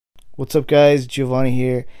What's up, guys? Giovanni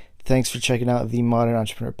here. Thanks for checking out the Modern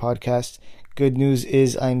Entrepreneur Podcast. Good news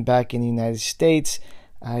is I'm back in the United States.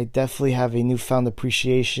 I definitely have a newfound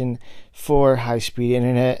appreciation for high-speed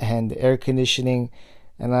internet and air conditioning.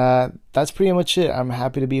 And that's pretty much it. I'm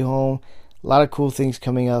happy to be home. A lot of cool things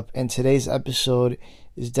coming up. And today's episode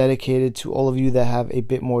is dedicated to all of you that have a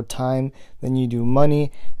bit more time than you do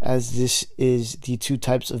money, as this is the two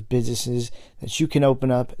types of businesses that you can open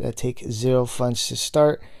up that take zero funds to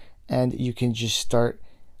start, and you can just start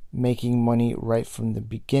making money right from the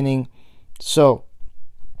beginning. So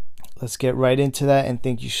let's get right into that, and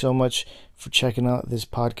thank you so much for checking out this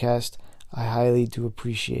podcast. I highly do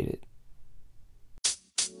appreciate it.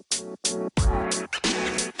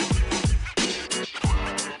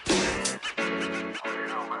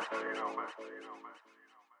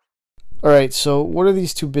 Alright, so what are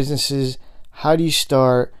these two businesses? How do you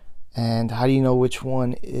start? And how do you know which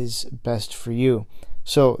one is best for you?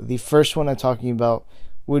 So the first one I'm talking about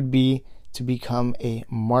would be to become a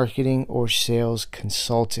marketing or sales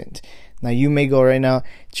consultant. Now you may go right now,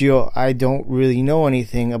 Gio, I don't really know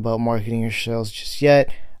anything about marketing or sales just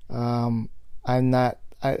yet. I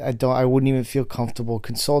wouldn't even feel comfortable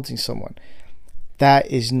consulting someone. That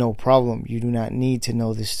is no problem. You do not need to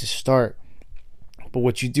know this to start. But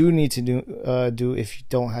what you do need to do if you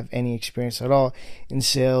don't have any experience at all in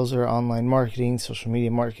sales or online marketing, social media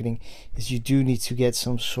marketing, is you do need to get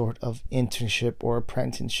some sort of internship or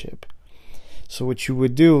apprenticeship. So what you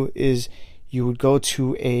would do is you would go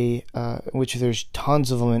to which there's tons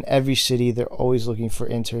of them in every city. They're always looking for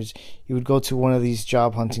interns. You would go to one of these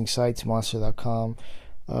job hunting sites, Monster.com,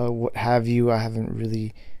 what have you. I haven't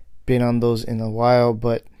really been on those in a while,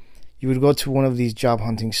 but you would go to one of these job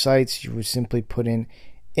hunting sites. You would simply put in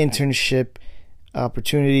internship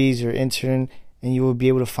opportunities or intern, and you will be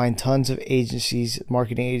able to find tons of agencies,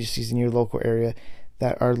 marketing agencies in your local area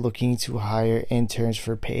that are looking to hire interns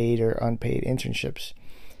for paid or unpaid internships.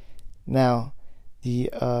 Now, the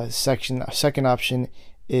second option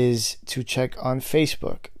is to check on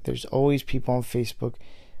Facebook. There's always people on Facebook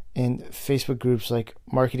and Facebook groups like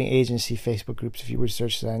marketing agency Facebook groups, if you were to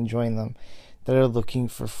search that and join them, that are looking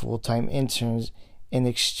for full-time interns in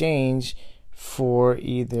exchange for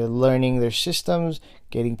either learning their systems,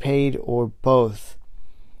 getting paid, or both.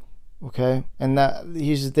 Okay? And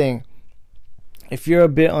here's the thing. If you're a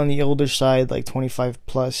bit on the older side, like 25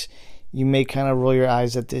 plus, you may kind of roll your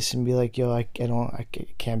eyes at this and be like, yo, I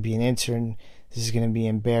can't be an intern. This is going to be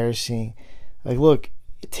embarrassing. Like, look,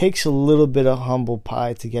 it takes a little bit of humble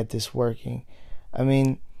pie to get this working. I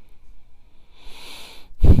mean,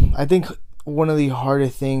 I think one of the harder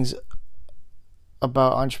things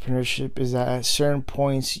about entrepreneurship is that at certain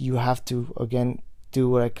points you have to, again, do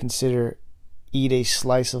what I consider eat a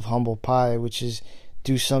slice of humble pie, which is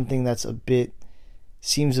do something that's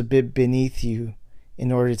seems a bit beneath you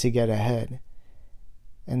in order to get ahead.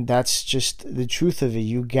 And that's just the truth of it.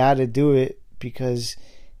 You gotta do it because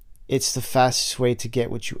it's the fastest way to get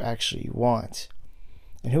what you actually want.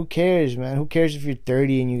 And who cares, man? Who cares if you're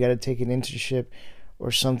 30 and you gotta take an internship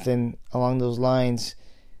or something along those lines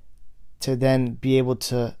to then be able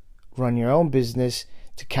to run your own business,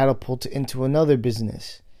 to catapult it into another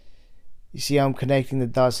business. You see how I'm connecting the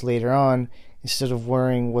dots later on instead of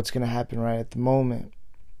worrying what's going to happen right at the moment,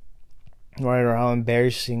 right? Or how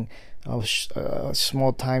embarrassing a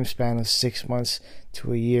small time span of 6 months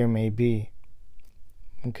to a year may be.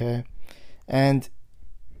 Okay? And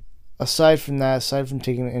aside from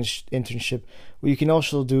taking an internship, what you can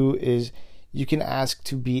also do is you can ask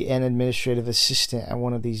to be an administrative assistant at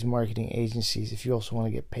one of these marketing agencies if you also want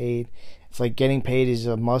to get paid. If like getting paid is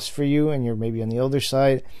a must for you and you're maybe on the older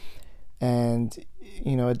side and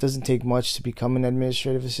it doesn't take much to become an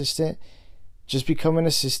administrative assistant, just become an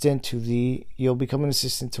assistant you'll become an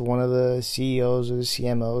assistant to one of the CEOs or the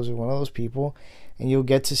CMOs or one of those people, and you'll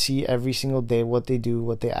get to see every single day what they do,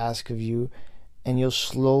 what they ask of you, and you'll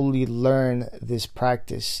slowly learn this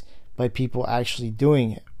practice by people actually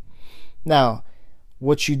doing it. Now,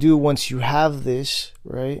 what you do once you have this,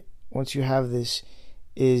 right? Once you have this,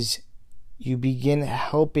 is you begin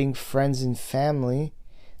helping friends and family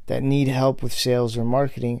that need help with sales or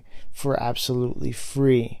marketing for absolutely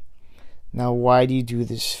free. Now, why do you do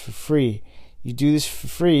this for free? You do this for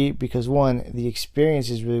free because, one, the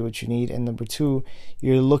experience is really what you need, and number two,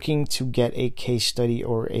 you're looking to get a case study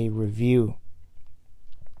or a review.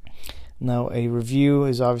 Now, a review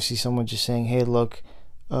is obviously someone just saying, hey, look,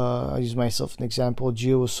 I'll use myself as an example.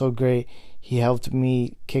 Gio was so great. He helped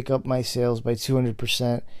me kick up my sales by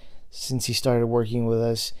 200% since he started working with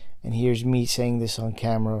us. And here's me saying this on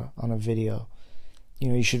camera, on a video.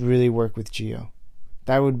 You should really work with Gio.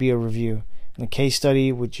 That would be a review. And a case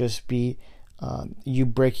study would just be you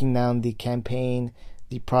breaking down the campaign,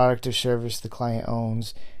 the product or service the client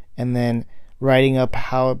owns, and then writing up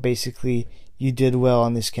how basically you did well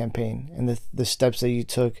on this campaign and the steps that you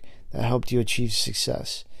took that helped you achieve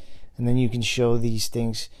success. And then you can show these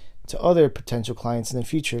things to other potential clients in the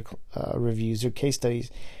future, reviews or case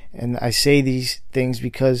studies. And I say these things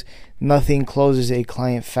because nothing closes a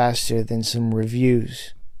client faster than some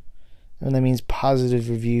reviews. And that means positive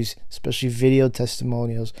reviews, especially video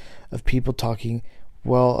testimonials of people talking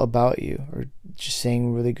well about you or just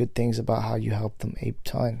saying really good things about how you helped them a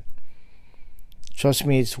ton. Trust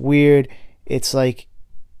me, it's weird. It's like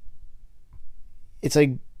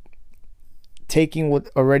taking what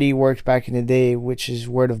already worked back in the day, which is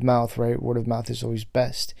word of mouth, right? Word of mouth is always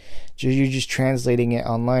best. You're just translating it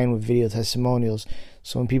online with video testimonials.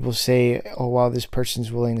 So when people say, oh, wow, this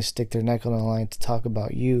person's willing to stick their neck on the line to talk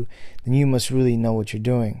about you, then you must really know what you're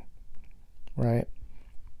doing, right?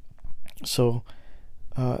 So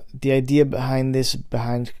the idea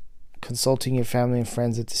behind consulting your family and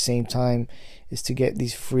friends at the same time is to get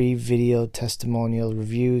these free video testimonial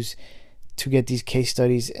reviews, to get these case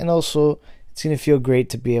studies, and also it's going to feel great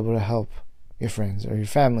to be able to help your friends or your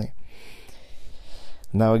family.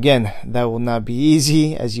 Now again, that will not be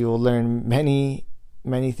easy, as you will learn many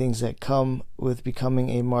things that come with becoming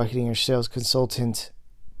a marketing or sales consultant,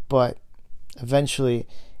 but eventually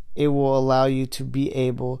it will allow you to be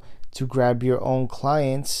able to grab your own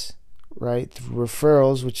clients, right, through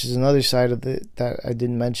referrals, which is another side of it that I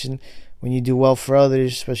didn't mention. When you do well for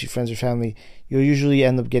others, especially friends or family, you'll usually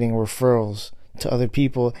end up getting referrals to other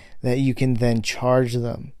people that you can then charge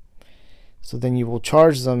them. So then you will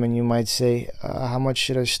charge them, and you might say, how much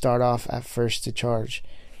should I start off at first to charge?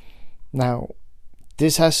 Now,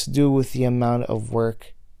 this has to do with the amount of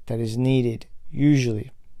work that is needed,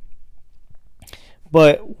 usually.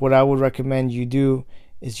 But what I would recommend you do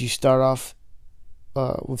is you start off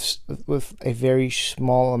with a very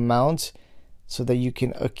small amount so that you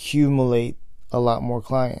can accumulate a lot more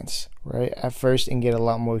clients, right, at first, and get a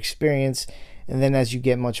lot more experience. And then as you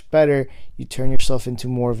get much better, you turn yourself into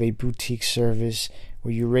more of a boutique service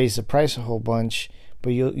where you raise the price a whole bunch,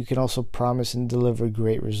 but you can also promise and deliver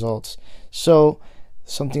great results. So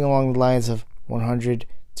something along the lines of $100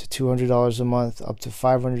 to $200 a month, up to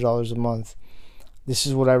 $500 a month. This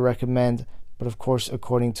is what I recommend, but of course,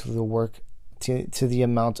 according to the work, to the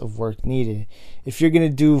amount of work needed. If you're going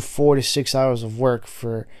to do 4 to 6 hours of work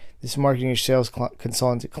for this marketing or sales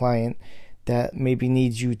consultant client that maybe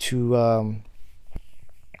needs you to,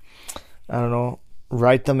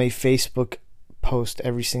 write them a Facebook post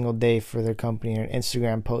every single day for their company, or an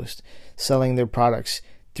Instagram post selling their products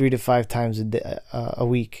 3 to 5 times a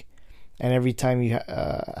week, and every time you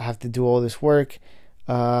have to do all this work,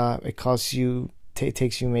 it costs you,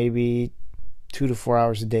 takes you maybe 2 to 4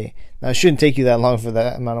 hours a day. Now, it shouldn't take you that long for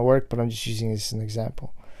that amount of work, but I'm just using this as an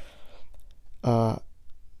example.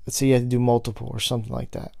 Let's say you have to do multiple or something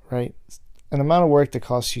like that, right? An amount of work that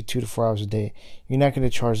costs you 2 to 4 hours a day. You're not going to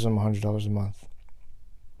charge them $100 a month.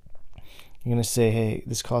 You're going to say, hey,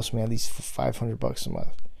 this costs me at least $500 a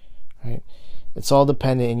month, right? It's all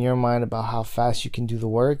dependent in your mind about how fast you can do the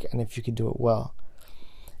work and if you can do it well.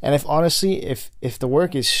 And if the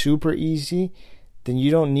work is super easy, then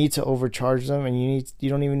you don't need to overcharge them, and you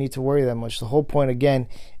don't even need to worry that much. The whole point, again,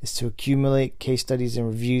 is to accumulate case studies and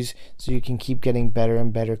reviews so you can keep getting better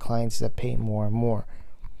and better clients that pay more and more.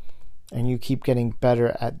 And you keep getting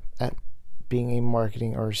better at being a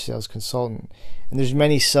marketing or a sales consultant. And there's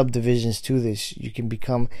many subdivisions to this. You can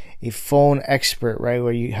become a phone expert, right,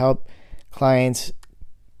 where you help clients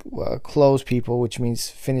close people, which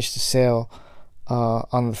means finish the sale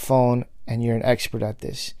on the phone, and you're an expert at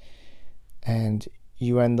this. And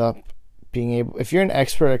you end up being able, if you're an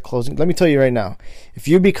expert at closing, let me tell you right now, if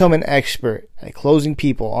you become an expert at closing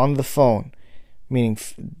people on the phone, meaning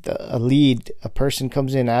a person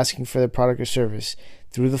comes in asking for their product or service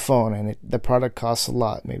through the phone, and the product costs a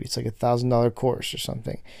lot, maybe it's like $1,000 course or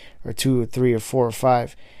something, or 2 or 3 or 4 or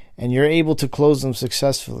 5, and you're able to close them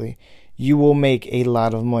successfully, you will make a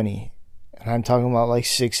lot of money. And I'm talking about like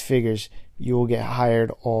 6 figures. You will get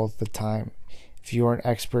hired all the time if you're an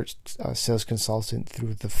expert sales consultant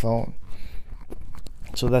through the phone.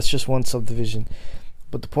 So that's just one subdivision.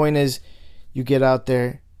 But the point is, you get out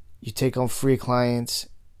there, you take on free clients,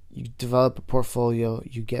 you develop a portfolio,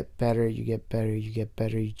 you get better,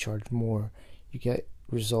 you charge more, you get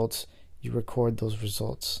results, you record those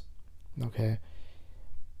results, okay?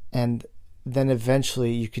 And then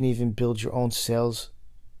eventually you can even build your own sales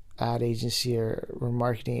ad agency or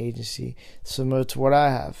marketing agency similar to what I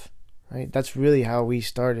have, right? That's really how we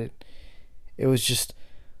started. It was just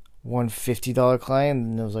one $50 client,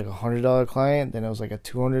 then it was like a $100 client, then it was like a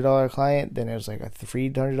 $200 client, then it was like a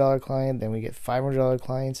 $300 client, then we get $500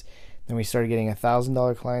 clients, then we started getting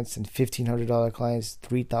 $1,000 clients and $1,500 clients,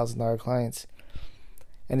 $3,000 clients.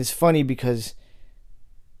 And it's funny because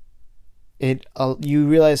you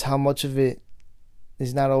realize how much of it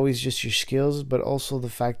is not always just your skills, but also the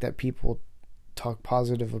fact that people talk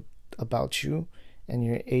positive about you and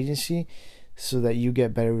your agency, so that you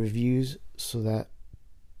get better reviews, so that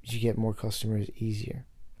you get more customers easier,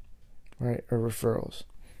 right? Or referrals.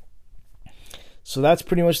 So that's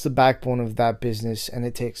pretty much the backbone of that business, and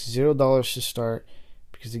it takes $0 to start,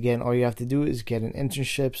 because again, all you have to do is get an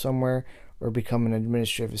internship somewhere or become an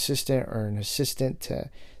administrative assistant or an assistant to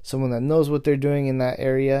someone that knows what they're doing in that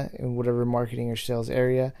area, in whatever marketing or sales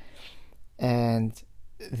area, and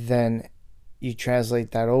then you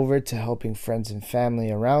translate that over to helping friends and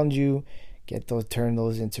family around you, turn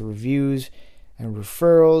those into reviews and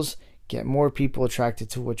referrals, get more people attracted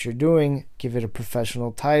to what you're doing, give it a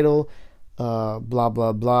professional title, blah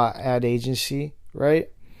blah blah, ad agency, right?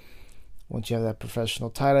 Once you have that professional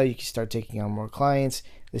title, you can start taking on more clients.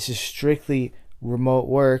 This is strictly remote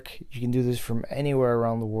work. You can do this from anywhere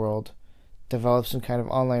around the world. Develop some kind of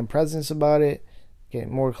online presence about it, get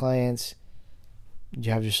more clients.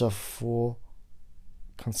 You have yourself a full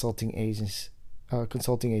consulting agency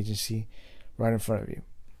right in front of you.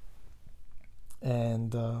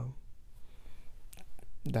 And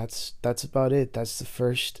that's about it. That's the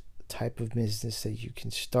first type of business that you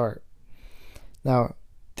can start. Now,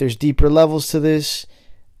 there's deeper levels to this,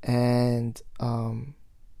 and I'm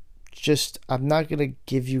not gonna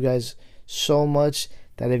give you guys so much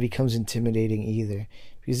that it becomes intimidating either,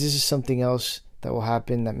 because this is something else that will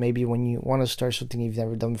happen, that maybe when you want to start something you've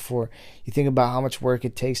never done before, you think about how much work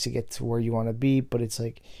it takes to get to where you want to be, but it's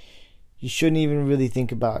like, you shouldn't even really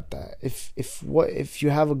think about that. If you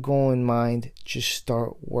have a goal in mind, just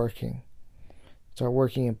start working. Start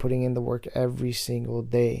working and putting in the work every single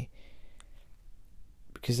day,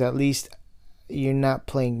 because at least you're not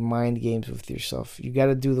playing mind games with yourself. You got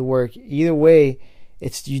to do the work. Either way,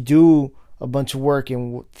 it's you do a bunch of work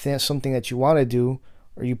in something that you want to do,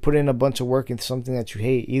 or you put in a bunch of work in something that you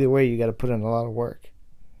hate. Either way, you got to put in a lot of work.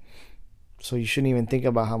 So you shouldn't even think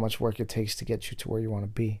about how much work it takes to get you to where you want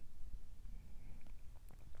to be.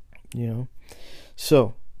 You know?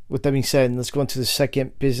 So, with that being said, let's go into the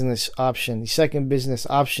second business option. The second business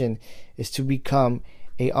option is to become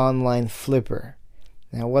an online flipper.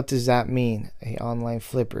 Now, what does that mean, an online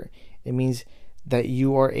flipper? It means that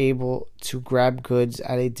you are able to grab goods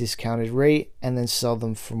at a discounted rate and then sell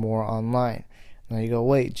them for more online. Now you go,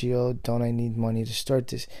 wait, Gio, don't I need money to start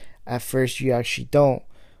this? At first, you actually don't.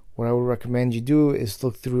 What I would recommend you do is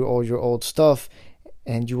look through all your old stuff,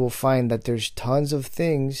 and you will find that there's tons of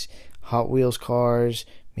things, Hot Wheels cars,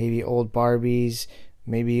 maybe old Barbies,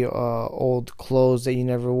 maybe old clothes that you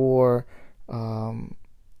never wore,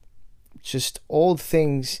 just old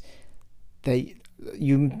things that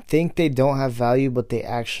you think they don't have value, but they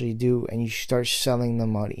actually do, and you start selling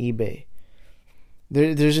them on eBay.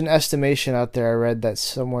 There's an estimation out there I read that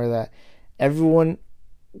somewhere that everyone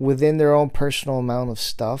within their own personal amount of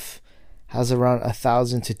stuff has around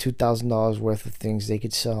 $1,000 to $2,000 worth of things they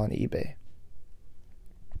could sell on eBay.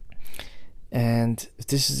 And if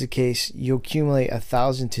this is the case, you accumulate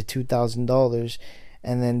 $1,000 to $2,000,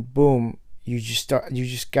 and then boom, you just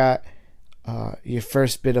got your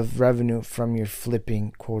first bit of revenue from your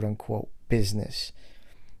flipping, quote unquote, business.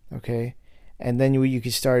 Okay. And then what you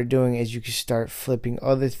can start doing is you can start flipping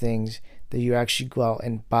other things that you actually go out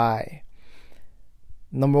and buy.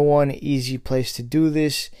 Number one easy place to do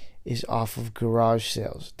this is off of garage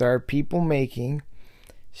sales. There are people making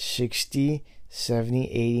 $60,000,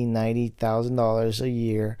 $70,000, $80,000, $90,000 a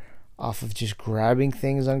year off of just grabbing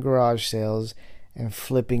things on garage sales and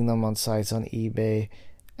flipping them on sites on eBay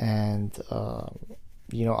and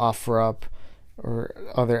OfferUp or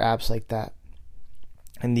other apps like that.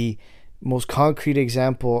 And the most concrete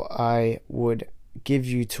example I would give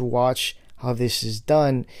you to watch how this is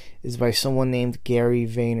done is by someone named Gary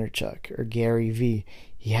Vaynerchuk, or Gary V.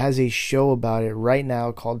 He has a show about it right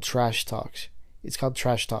now called Trash Talks. It's called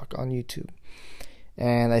Trash Talk on YouTube.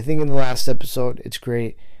 And I think in the last episode, it's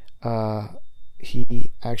great.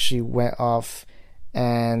 He actually went off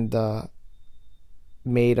and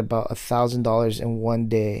made about $1,000 in one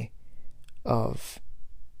day of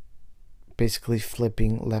basically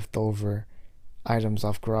flipping leftover items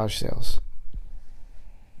off garage sales.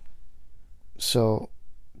 So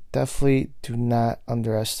definitely do not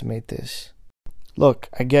underestimate this. Look,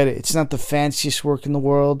 I get it. It's not the fanciest work in the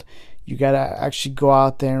world. You gotta actually go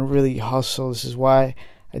out there and really hustle. This is why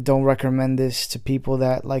I don't recommend this to people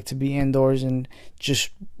that like to be indoors and just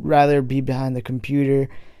rather be behind the computer.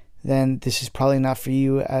 Then this is probably not for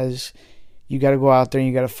you, as you got to go out there and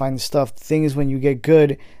you got to find the stuff. The thing is, when you get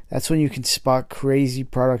good, that's when you can spot crazy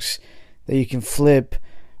products that you can flip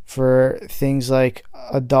for things like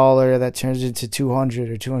 $1 that turns into 200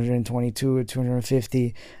 or 222 or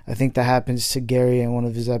 250. I think that happens to Gary in one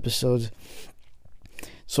of his episodes.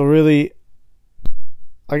 So really,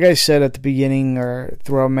 like I said at the beginning or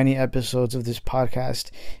throughout many episodes of this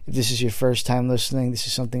podcast, if this is your first time listening, this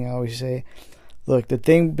is something I always say. Look, the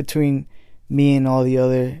thing between me and all the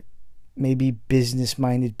other maybe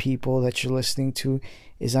business-minded people that you're listening to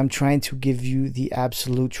is I'm trying to give you the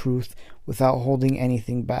absolute truth without holding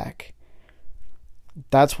anything back.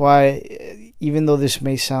 That's why, even though this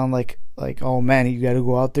may sound like oh man, you got to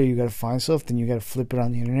go out there, you got to find stuff, then you got to flip it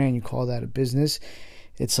on the internet and you call that a business.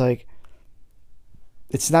 It's like,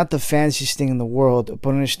 it's not the fanciest thing in the world, but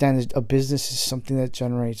understand that a business is something that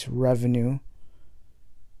generates revenue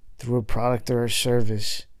through a product or a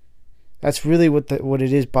service. That's really what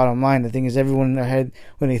it is, bottom line. The thing is, everyone in their head,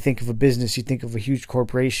 when they think of a business, you think of a huge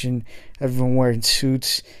corporation, everyone wearing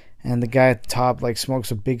suits, and the guy at the top like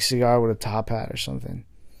smokes a big cigar with a top hat or something.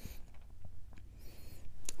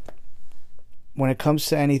 When it comes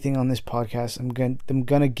to anything on this podcast, I'm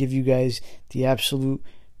gonna give you guys the absolute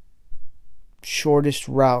shortest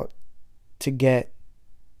route to get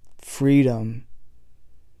freedom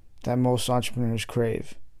that most entrepreneurs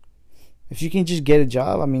crave. If you can just get a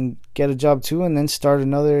job, get a job too, and then start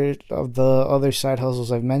another of the other side hustles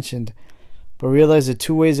I've mentioned. But realize the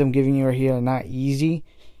 2 ways I'm giving you right here are not easy.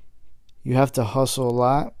 You have to hustle a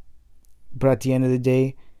lot, but at the end of the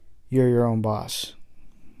day, you're your own boss.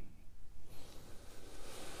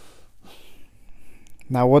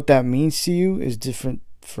 Now, what that means to you is different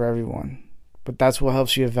for everyone. But that's what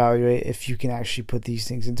helps you evaluate if you can actually put these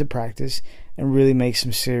things into practice and really make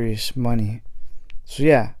some serious money. So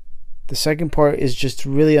yeah, the second part is just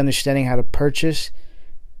really understanding how to purchase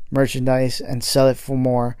merchandise and sell it for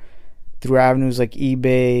more through avenues like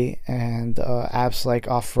eBay and apps like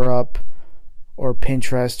OfferUp or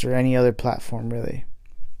Pinterest or any other platform, really.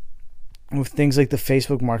 With things like the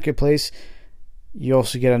Facebook Marketplace, you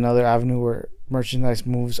also get another avenue where merchandise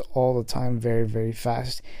moves all the time very, very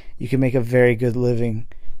fast. You can make a very good living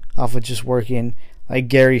off of just working, like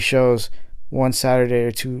Gary shows, one Saturday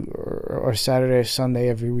or two, or Saturday or Sunday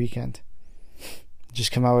every weekend.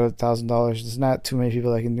 Just come out with $1,000. There's not too many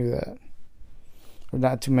people that can do that, or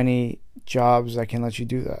not too many jobs that can let you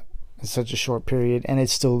do that in such a short period, and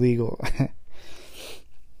it's still legal.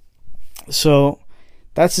 So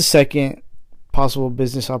that's the second possible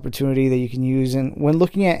business opportunity that you can use. And when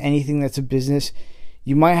looking at anything that's a business,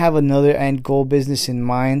 you might have another end goal business in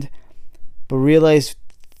mind, but realize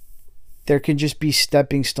there can just be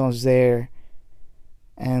stepping stones there.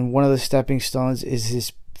 And one of the stepping stones is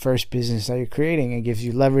this first business that you're creating. It gives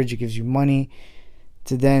you leverage, it gives you money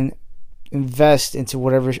to then invest into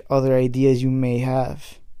whatever other ideas you may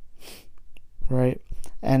have, right?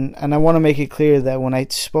 And I want to make it clear that when I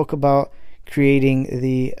spoke about creating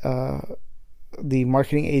the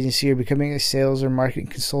marketing agency or becoming a sales or marketing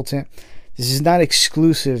consultant, this is not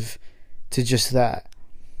exclusive to just that,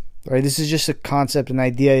 right? This is just a concept, an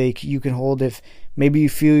idea you can hold. If maybe you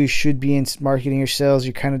feel you should be in marketing or sales,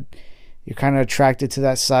 you're kind of attracted to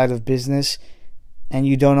that side of business and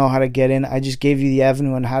you don't know how to get in. I just gave you the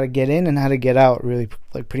avenue on how to get in and how to get out, really,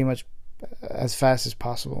 like pretty much as fast as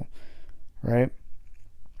possible, right?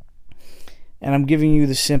 And I'm giving you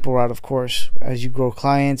the simple route, of course. As you grow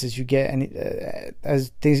clients, as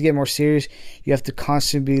things get more serious, you have to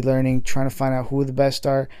constantly be learning, trying to find out who the best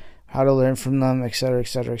are, how to learn from them, etc.,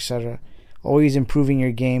 etc., etc. Always improving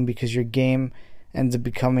your game, because your game ends up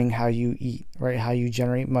becoming how you eat, right? How you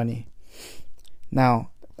generate money.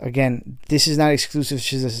 Now, again, this is not exclusive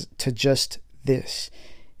to just this.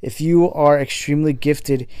 If you are extremely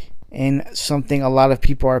gifted in something a lot of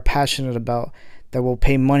people are passionate about, that will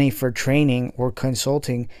pay money for training or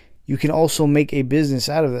consulting, you can also make a business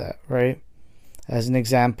out of that, right? As an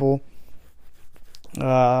example,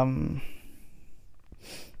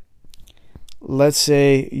 let's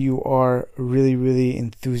say you are really, really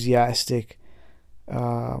enthusiastic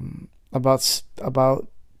about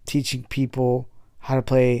teaching people how to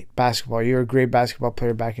play basketball. You're a great basketball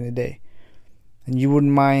player back in the day, and you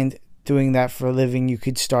wouldn't mind doing that for a living. You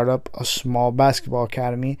could start up a small basketball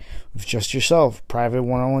academy with just yourself, private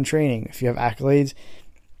one-on-one training. If you have accolades,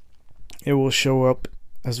 it will show up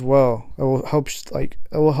as well. It will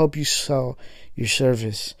help you sell your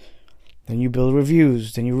service. Then you build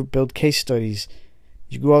reviews, then you build case studies.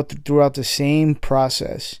 You go out throughout the same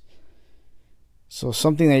process. So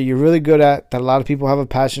something that you're really good at, that a lot of people have a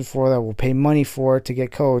passion for, that will pay money for to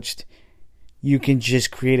get coached, you can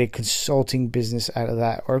just create a consulting business out of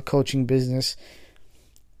that, or a coaching business,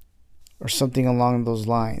 or something along those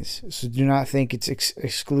lines. So do not think it's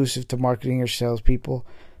exclusive to marketing or salespeople.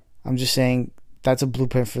 I'm just saying that's a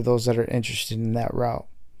blueprint for those that are interested in that route.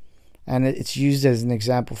 And it's used as an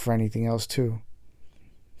example for anything else too.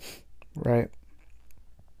 Right?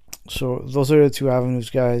 So those are the two avenues,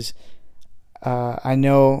 guys. I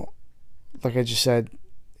know, like I just said,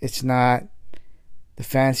 it's not the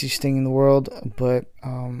fanciest thing in the world, but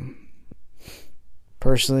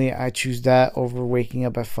personally, I choose that over waking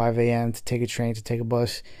up at 5 a.m. to take a train, to take a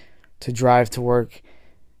bus, to drive to work,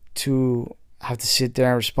 to have to sit there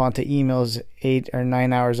and respond to emails 8 or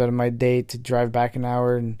 9 hours out of my day, to drive back an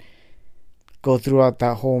hour and go throughout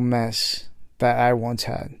that whole mess that I once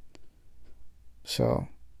had. So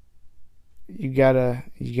you gotta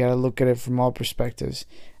look at it from all perspectives.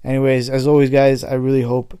 Anyways, as always, guys, I really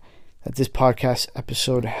hope that this podcast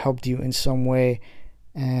episode helped you in some way,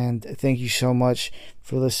 and thank you so much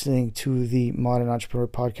for listening to the Modern Entrepreneur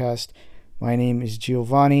Podcast. My name is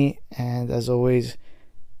Giovanni, and as always,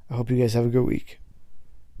 I hope you guys have a good week.